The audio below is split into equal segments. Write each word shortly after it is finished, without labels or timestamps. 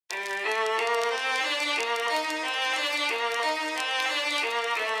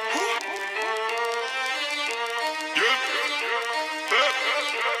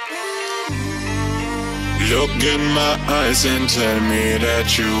Look in my eyes and tell me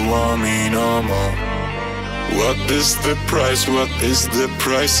that you want me no more. What is the price? What is the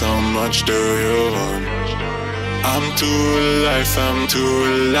price? How much do you want? I'm too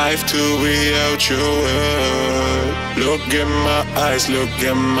alive to be out your world. Look in my eyes,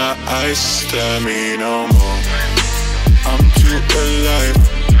 tell me no more. I'm too alive,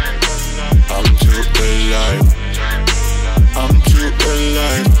 I'm too alive, I'm too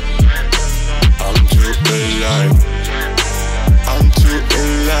alive, I'm too alive, I'm too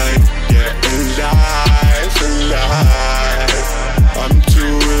alive, yeah, alive, I'm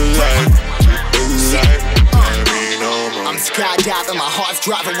too alive, tell me no more. I'm skydiving, my heart's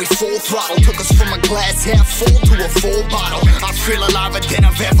driving, we full throttle. Took us from a glass half full to a full bottle. I feel alive than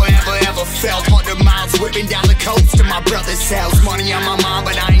I've ever felt. 100 miles whipping down the coast to my brother's house. Money on my mind,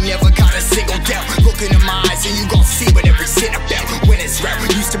 but I ain't never got a single doubt. Look into my eyes and you gon' see what every sin about. When it's rap,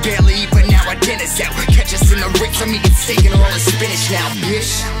 used to barely eat, but now our dinner's out. Catch us in the Ritz, I'm eating steak and rolling spinach now,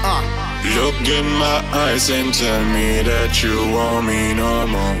 bitch. Look in my eyes and tell me that you want me no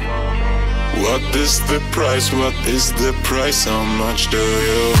more. What is the price? What is the price? How much do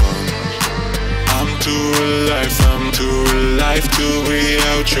you want? I'm too alive to be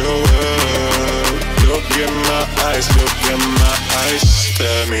out your world. Look in my eyes,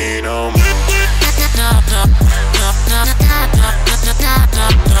 tell me no more.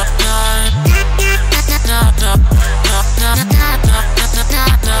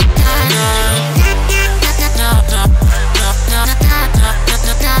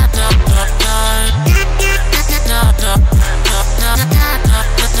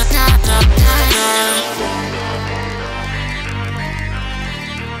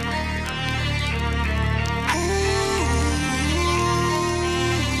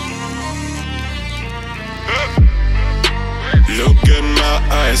 Look in my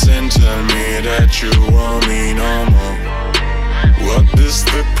eyes and tell me that you want me no more. What is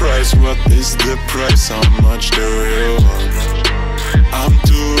the price? What is the price? How much do you want? I'm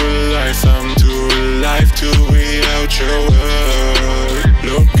too alive to be out your world.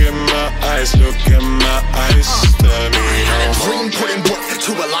 Look in my eyes, tell me no more. Dream put in work,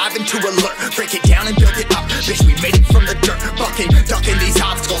 too alive and too alert. Break it down and build it up, bitch, we made it from the dirt. Ducking these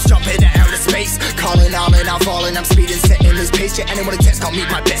obstacles, jumping to outer space. Calling all in, I'm falling, I'm speeding, setting this pace. Yeah, anyone who tests, call me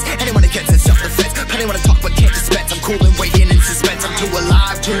my best. Anyone against it's self-defense. Plenty wanna talk but can't dispense. I'm cool and waiting in suspense. I'm too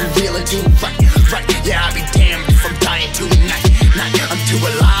alive, too real and too right. Yeah, I'll be damned if I'm dying tonight. I'm too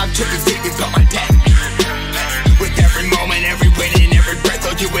alive to be thinking about my death. With every moment, every win and every breath,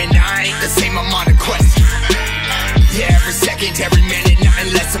 oh, you and I ain't the same, I'm on a quest. Yeah, every second, every minute,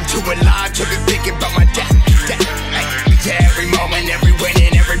 nothing less. I'm too alive to be thinking about my death. Yeah, every moment, every win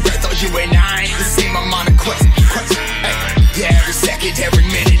and every breath, oh, you and I ain't the same, I'm on a quest. Yeah, every second, every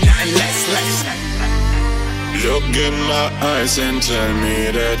minute, nothing less. Look in my eyes and tell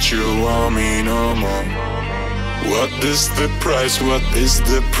me that you want me no more. What is the price? What is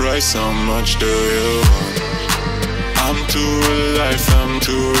the price? How much do you want? I'm too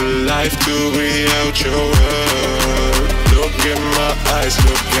alive to be out your world. Look in my eyes,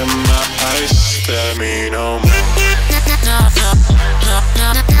 tell me no more.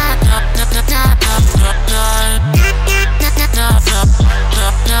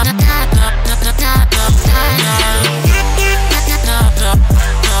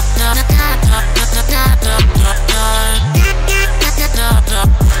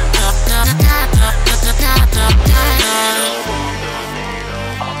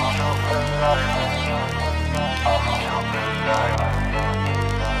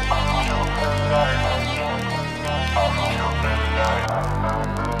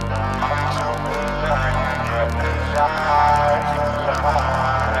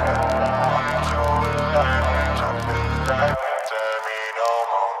 Tell me no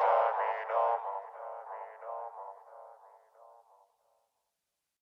more.